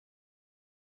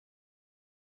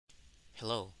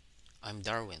Hello, I'm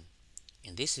Darwin.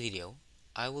 In this video,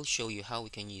 I will show you how we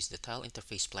can use the Tile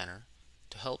Interface Planner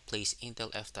to help place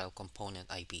Intel F-tile component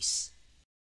IPs.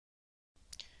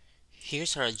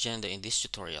 Here's our agenda in this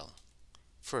tutorial.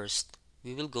 First,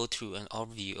 we will go through an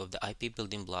overview of the IP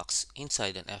building blocks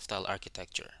inside an F-tile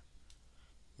architecture.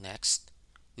 Next,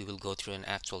 we will go through an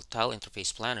actual Tile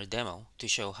Interface Planner demo to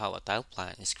show how a tile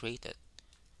plan is created.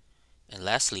 And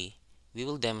lastly, we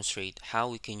will demonstrate how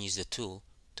we can use the tool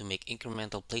to make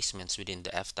incremental placements within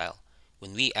the F-tile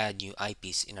when we add new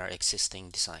IPs in our existing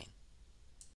design.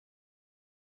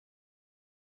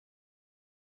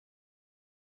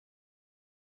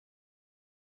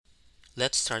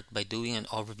 Let's start by doing an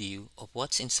overview of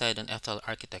what's inside an F-tile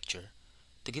architecture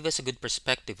to give us a good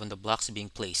perspective on the blocks being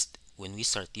placed when we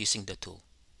start using the tool.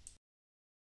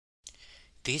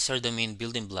 These are the main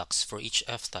building blocks for each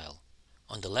F-tile.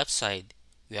 On the left side,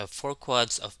 we have 4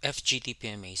 quads of FGT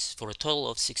PMAs for a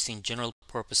total of 16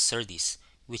 general-purpose SerDes,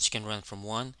 which can run from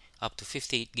 1 up to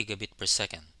 58 gigabit per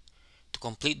second. To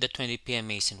complete the 20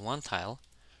 PMAs in one tile,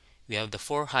 we have the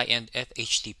 4 high-end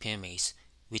FHT PMAs,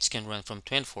 which can run from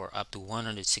 24 up to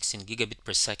 116 gigabit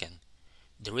per second.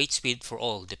 The rate speed for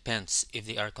all depends if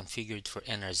they are configured for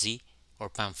NRZ or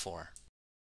PAM4.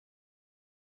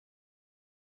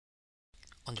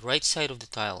 On the right side of the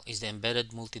tile is the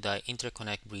Embedded Multi-Die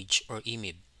Interconnect Bridge or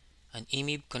EMIB. An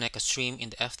EMIB connects a stream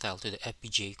in the F-tile to the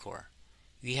FPGA core.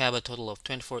 We have a total of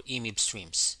 24 EMIB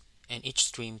streams, and each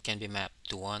stream can be mapped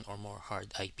to one or more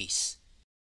hard IPs.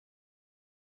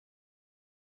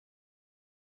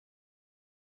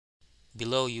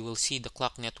 Below you will see the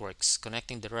clock networks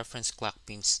connecting the reference clock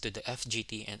pins to the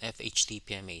FGT and FHT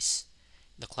PMAs.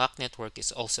 The clock network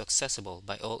is also accessible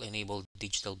by all enabled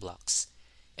digital blocks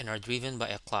and are driven by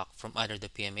a clock from either the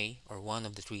PMA or one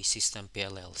of the 3 system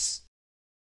PLLs.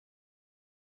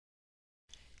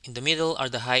 In the middle are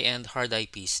the high-end hard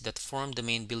IPs that form the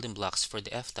main building blocks for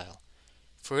the F-tile.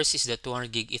 First is the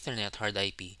 200 gig Ethernet hard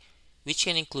IP, which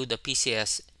can include a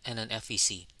PCS and an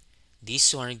FEC. This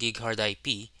 200 gig hard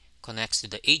IP connects to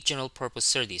the 8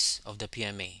 general-purpose SerDes of the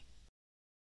PMA.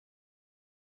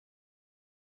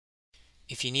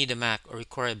 If you need a Mac or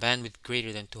require a bandwidth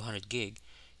greater than 200 gig,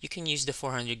 you can use the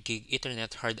 400 gig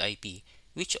Ethernet hard IP,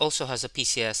 which also has a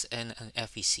PCS and an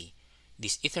FEC.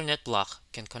 This Ethernet block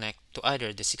can connect to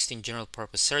either the 16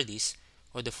 general-purpose SerDes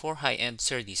or the 4 high-end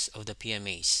SerDes of the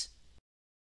PMAs.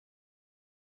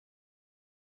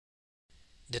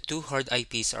 The 2 hard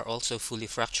IPs are also fully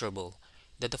fracturable,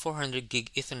 that the 400 gig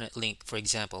Ethernet link, for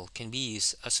example, can be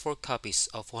used as 4 copies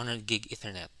of 100 gig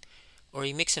Ethernet, or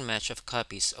a mix and match of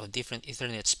copies of different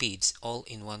Ethernet speeds all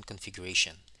in one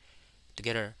configuration.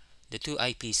 Together, the 2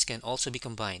 IPs can also be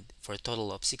combined for a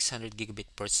total of 600 gigabit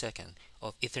per second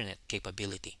of Ethernet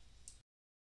capability.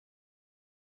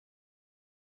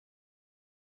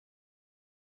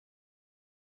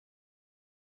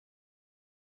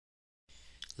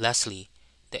 Lastly,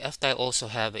 the F-tile also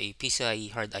have a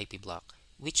PCIe hard IP block,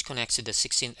 which connects to the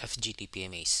 16 FGT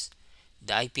PMAs.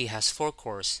 The IP has 4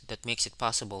 cores that makes it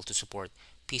possible to support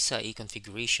PCIe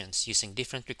configurations using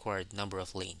different required number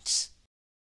of lanes.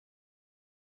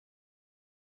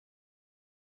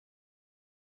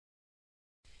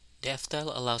 The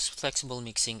F-tile allows flexible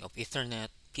mixing of Ethernet,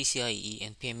 PCIe,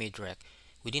 and PMA direct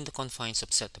within the confines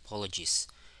of set topologies.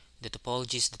 The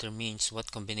topologies determines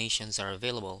what combinations are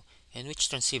available and which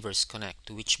transceivers connect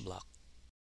to which block.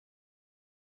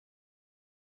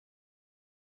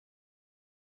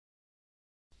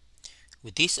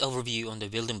 With this overview on the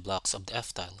building blocks of the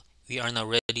F-tile, we are now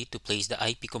ready to place the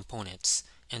IP components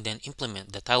and then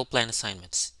implement the tile plan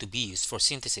assignments to be used for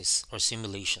synthesis or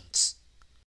simulations.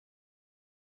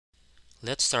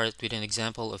 Let's start with an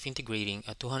example of integrating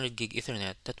a 200 gig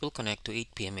Ethernet that will connect to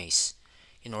 8 PMAs.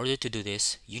 In order to do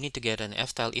this, you need to get an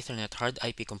F-tile Ethernet hard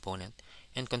IP component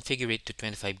and configure it to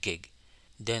 25 gig.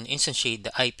 Then instantiate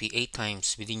the IP 8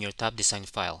 times within your top design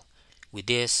file. With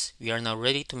this, we are now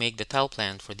ready to make the tile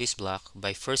plan for this block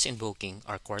by first invoking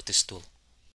our Quartus tool.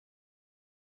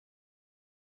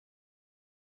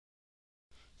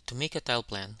 To make a tile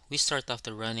plan, we start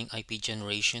after running IP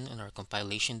generation on our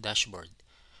compilation dashboard.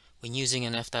 When using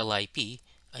an F-tile IP,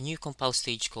 a new compile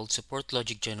stage called Support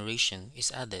Logic Generation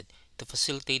is added to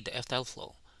facilitate the F-tile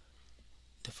flow.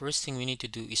 The first thing we need to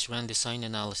do is run design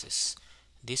analysis.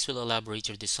 This will elaborate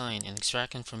your design and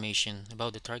extract information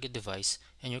about the target device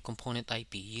and your component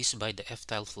IP used by the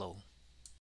F-tile flow.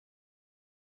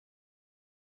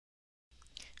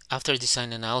 After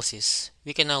design analysis,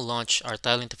 we can now launch our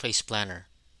Tile Interface Planner.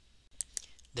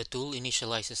 The tool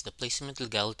initializes the placement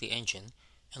legality engine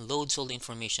and loads all the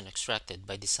information extracted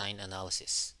by design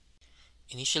analysis.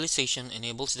 Initialization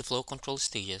enables the flow control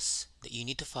stages that you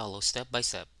need to follow step by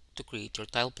step to create your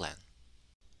tile plan.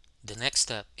 The next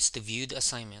step is to view the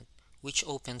assignment, which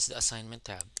opens the Assignment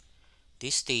tab.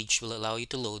 This stage will allow you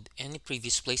to load any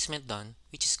previous placement done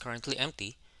which is currently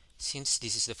empty, since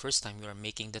this is the first time you are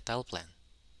making the tile plan.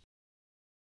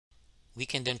 We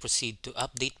can then proceed to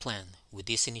Update Plan with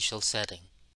this initial setting.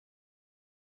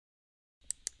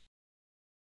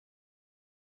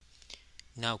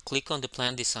 Now click on the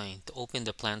Plan Design to open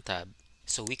the Plan tab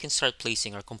so we can start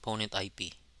placing our component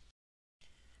IP.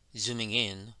 Zooming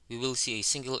in, we will see a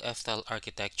single F-tile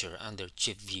architecture under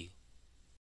Chip View.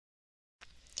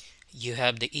 You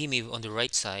have the EMIB on the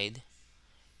right side,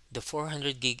 the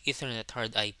 400 gig Ethernet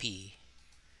hard IP,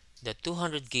 the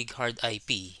 200 gig hard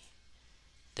IP,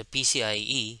 the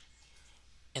PCIe,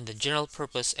 and the general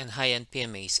purpose and high-end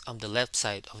PMAs on the left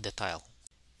side of the tile.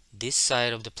 This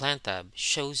side of the Plan tab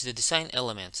shows the design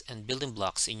elements and building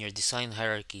blocks in your design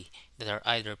hierarchy that are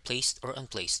either placed or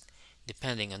unplaced,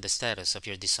 depending on the status of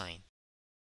your design.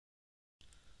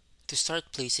 To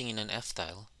start placing in an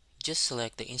F-tile, just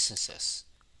select the instances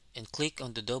and click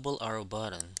on the double arrow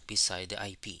button beside the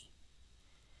IP.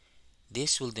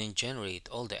 This will then generate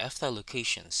all the F-tile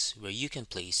locations where you can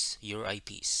place your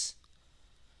IPs.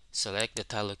 Select the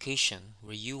tile location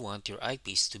where you want your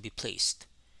IPs to be placed.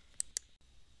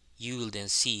 You will then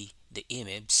see the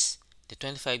EMIBs, the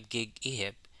 25 gig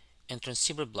EHIP, and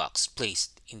transceiver blocks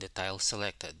placed in the tile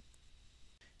selected.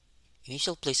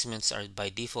 Initial placements are by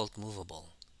default movable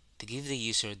to give the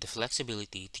user the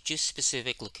flexibility to choose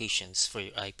specific locations for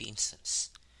your IP instance.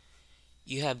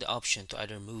 You have the option to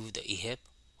either move the EHIP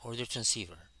or the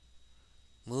transceiver.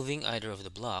 Moving either of the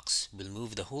blocks will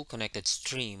move the whole connected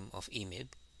stream of EMIB,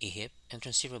 EHIP, and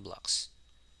transceiver blocks.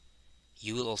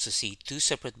 You will also see two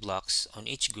separate blocks on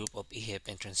each group of EHIP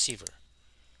and transceiver.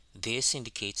 This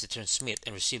indicates the transmit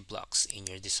and receive blocks in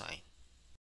your design.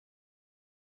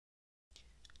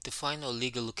 To find all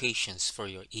legal locations for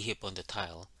your EHIP on the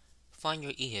tile, find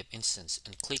your EHIP instance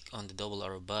and click on the double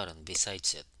arrow button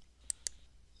besides it.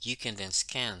 You can then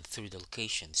scan through the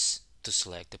locations to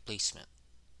select the placement.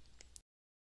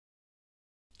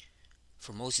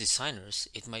 For most designers,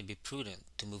 it might be prudent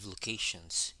to move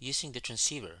locations using the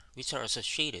transceiver which are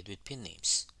associated with pin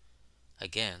names.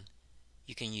 Again,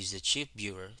 you can use the chip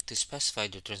viewer to specify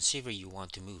the transceiver you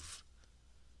want to move.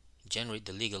 Generate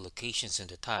the legal locations in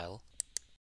the tile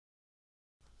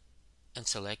and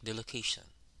select the location.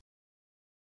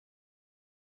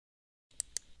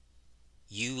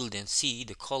 You will then see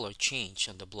the color change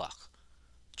on the block,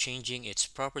 changing its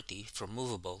property from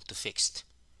movable to fixed.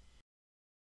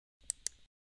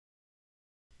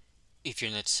 If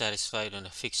you're not satisfied on a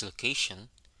fixed location,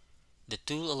 the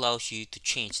tool allows you to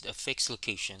change the fixed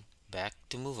location back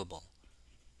to movable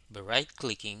by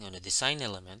right-clicking on a design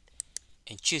element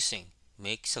and choosing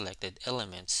Make Selected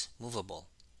Elements Movable.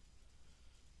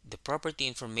 The property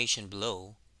information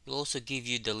below will also give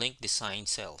you the link design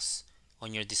cells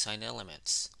on your design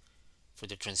elements. For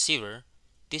the transceiver,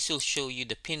 this will show you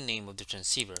the pin name of the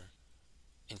transceiver,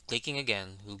 and clicking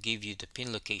again will give you the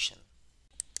pin location,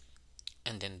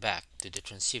 and then back to the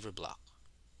transceiver block.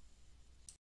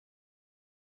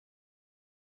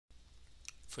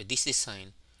 For this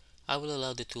design, I will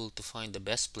allow the tool to find the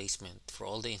best placement for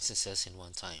all the instances in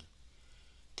one time.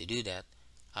 To do that,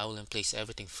 I will place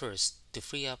everything first to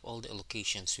free up all the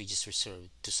allocations we just reserved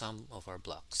to some of our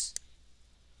blocks.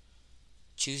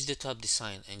 Choose the top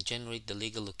design and generate the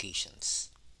legal locations.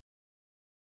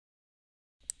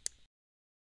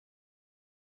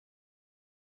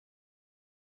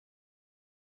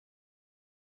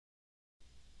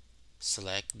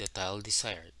 Select the tile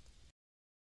desired,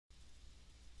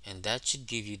 and that should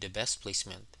give you the best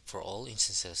placement for all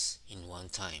instances in one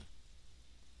time.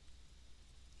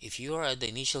 If you are at the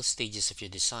initial stages of your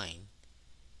design,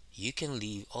 you can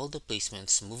leave all the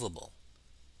placements movable,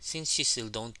 since you still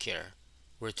don't care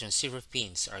where transceiver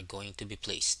pins are going to be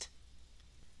placed.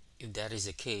 If that is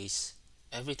the case,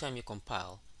 every time you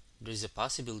compile, there is a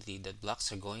possibility that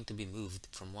blocks are going to be moved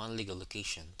from one legal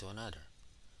location to another.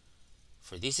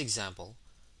 For this example,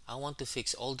 I want to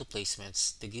fix all the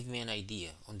placements to give me an idea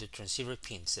on the transceiver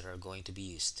pins that are going to be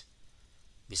used.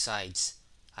 Besides,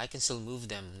 I can still move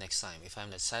them next time if I'm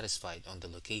not satisfied on the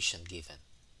location given.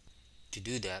 To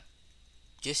do that,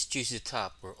 just choose the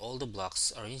top where all the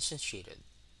blocks are instantiated.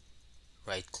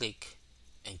 Right-click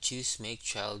and choose Make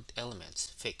Child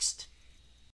Elements Fixed.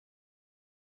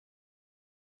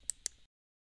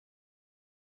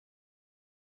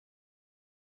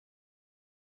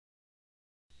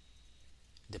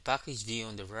 The package view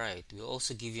on the right will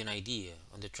also give you an idea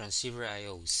on the transceiver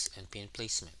IOs and pin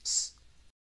placements.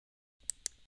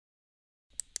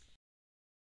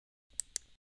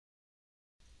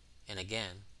 And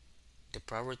again, the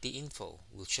priority info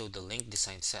will show the linked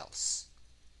design cells,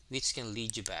 which can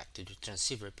lead you back to the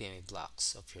transceiver PMA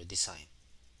blocks of your design.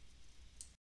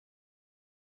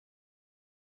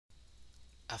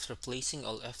 After placing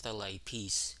all F-tile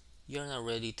IPs, you are now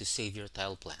ready to save your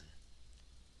tile plan.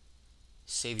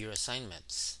 Save your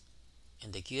assignments,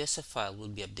 and the QSF file will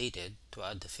be updated to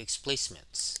add the fixed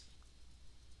placements.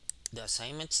 The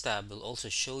Assignments tab will also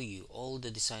show you all the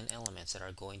design elements that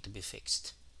are going to be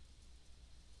fixed.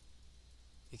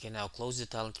 We can now close the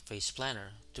Tile Interface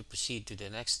Planner to proceed to the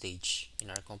next stage in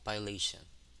our compilation.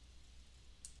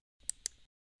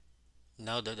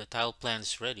 Now that the tile plan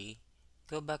is ready,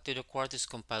 go back to the Quartus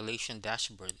compilation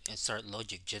dashboard and start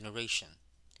logic generation.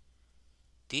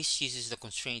 This uses the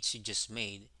constraints you just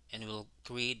made and will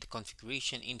create the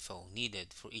configuration info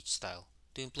needed for each tile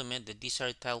to implement the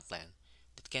desired tile plan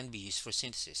that can be used for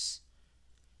synthesis.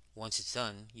 Once it's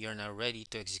done, you are now ready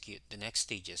to execute the next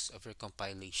stages of your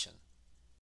compilation.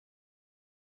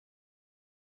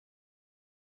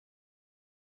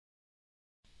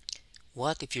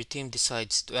 What if your team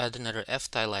decides to add another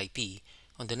F-tile IP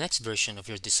on the next version of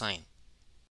your design?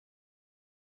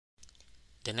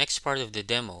 The next part of the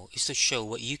demo is to show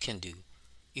what you can do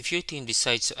if your team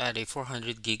decides to add a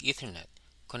 400 gig Ethernet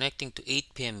connecting to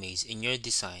 8 PMAs in your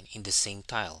design in the same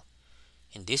tile.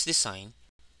 In this design,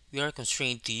 we are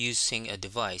constrained to using a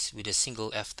device with a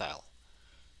single F-tile.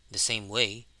 The same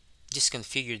way, just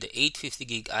configure the 850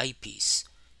 gig IPs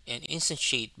and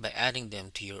instantiate by adding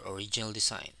them to your original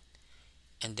design,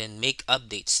 and then make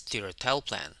updates to your tile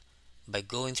plan by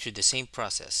going through the same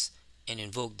process and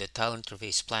invoke the Tile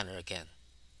Interface Planner again.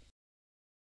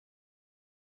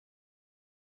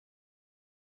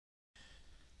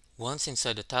 Once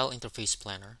inside the Tile Interface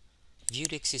Planner, view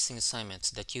the existing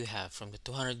assignments that you have from the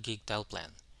 200 gig tile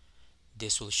plan.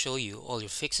 This will show you all your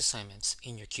fixed assignments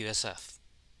in your QSF.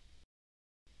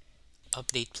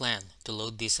 Update plan to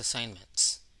load these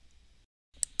assignments.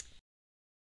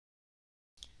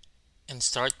 And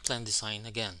start plan design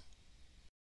again.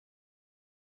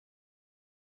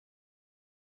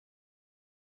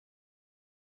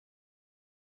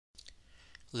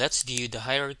 Let's view the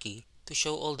hierarchy to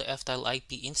show all the F-tile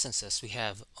IP instances we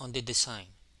have on the design.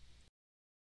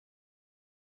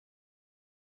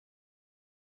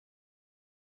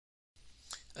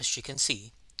 As you can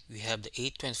see, we have the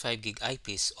 825 gig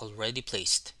IPs already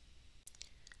placed,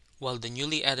 while the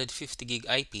newly added 50 gig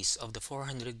IPs of the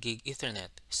 400 gig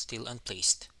Ethernet is still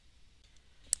unplaced.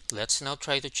 Let's now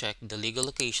try to check the legal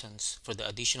locations for the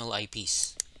additional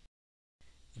IPs.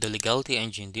 The legality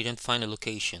engine didn't find a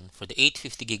location for the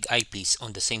 850 gig IPs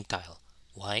on the same tile.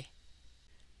 Why?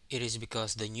 It is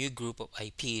because the new group of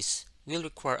IPs will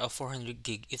require a 400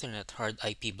 gig Ethernet hard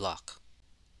IP block.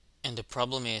 And the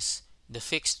problem is, the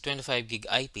fixed 25 gig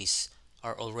IPs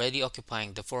are already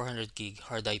occupying the 400 gig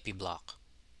hard IP block.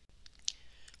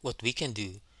 What we can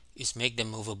do is make them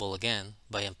movable again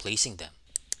by unplacing them.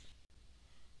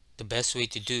 The best way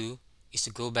to do is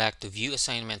to go back to View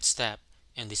Assignments tab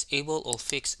and disable all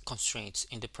fixed constraints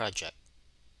in the project.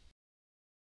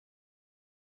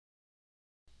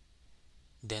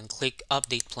 Then click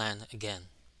Update Plan again.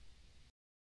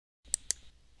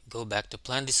 Go back to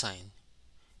Plan Design,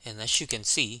 and as you can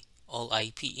see, all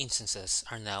IP instances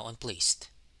are now unplaced.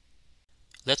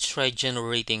 Let's try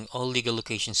generating all legal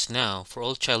locations now for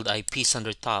all child IPs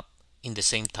under top in the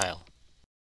same tile.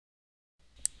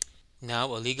 Now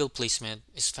a legal placement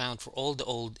is found for all the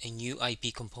old and new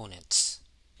IP components.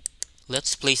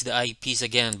 Let's place the IPs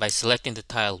again by selecting the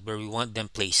tile where we want them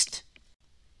placed.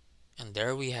 And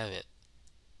there we have it.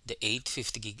 The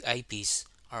 850 gig IPs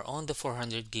are on the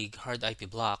 400 gig hard IP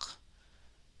block,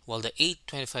 while the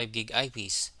 825 gig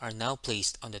IPs are now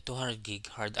placed on the 200 gig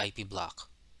hard IP block.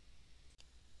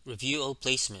 Review all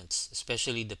placements,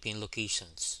 especially the pin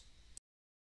locations,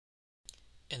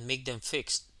 and make them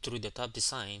fixed through the top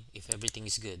design if everything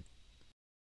is good.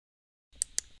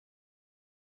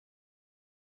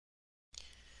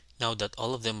 Now that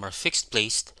all of them are fixed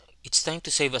placed, it's time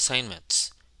to save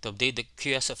assignments to update the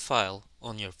QSF file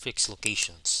on your fixed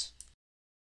locations.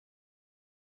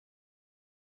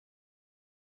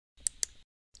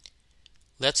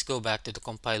 Let's go back to the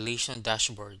compilation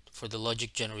dashboard for the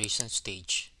logic generation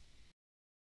stage.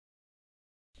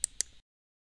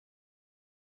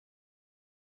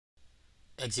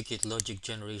 Execute logic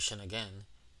generation again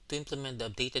to implement the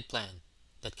updated plan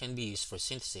that can be used for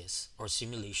synthesis or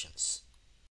simulations.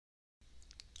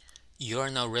 You are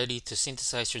now ready to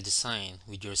synthesize your design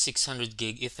with your 600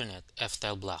 gig Ethernet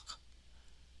F-tile block.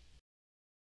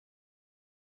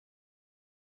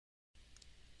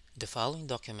 The following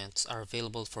documents are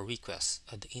available for request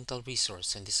at the Intel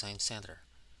Resource and Design Center.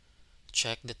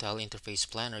 Check the Tile Interface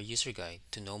Planner user guide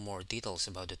to know more details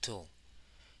about the tool.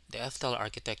 The F-tile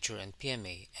Architecture and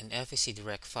PMA and FEC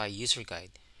Direct PHY user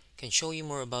guide can show you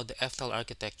more about the F-tile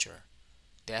architecture,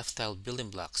 the F-tile building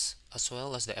blocks, as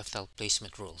well as the F-tile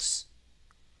placement rules.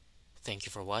 Thank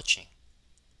you for watching.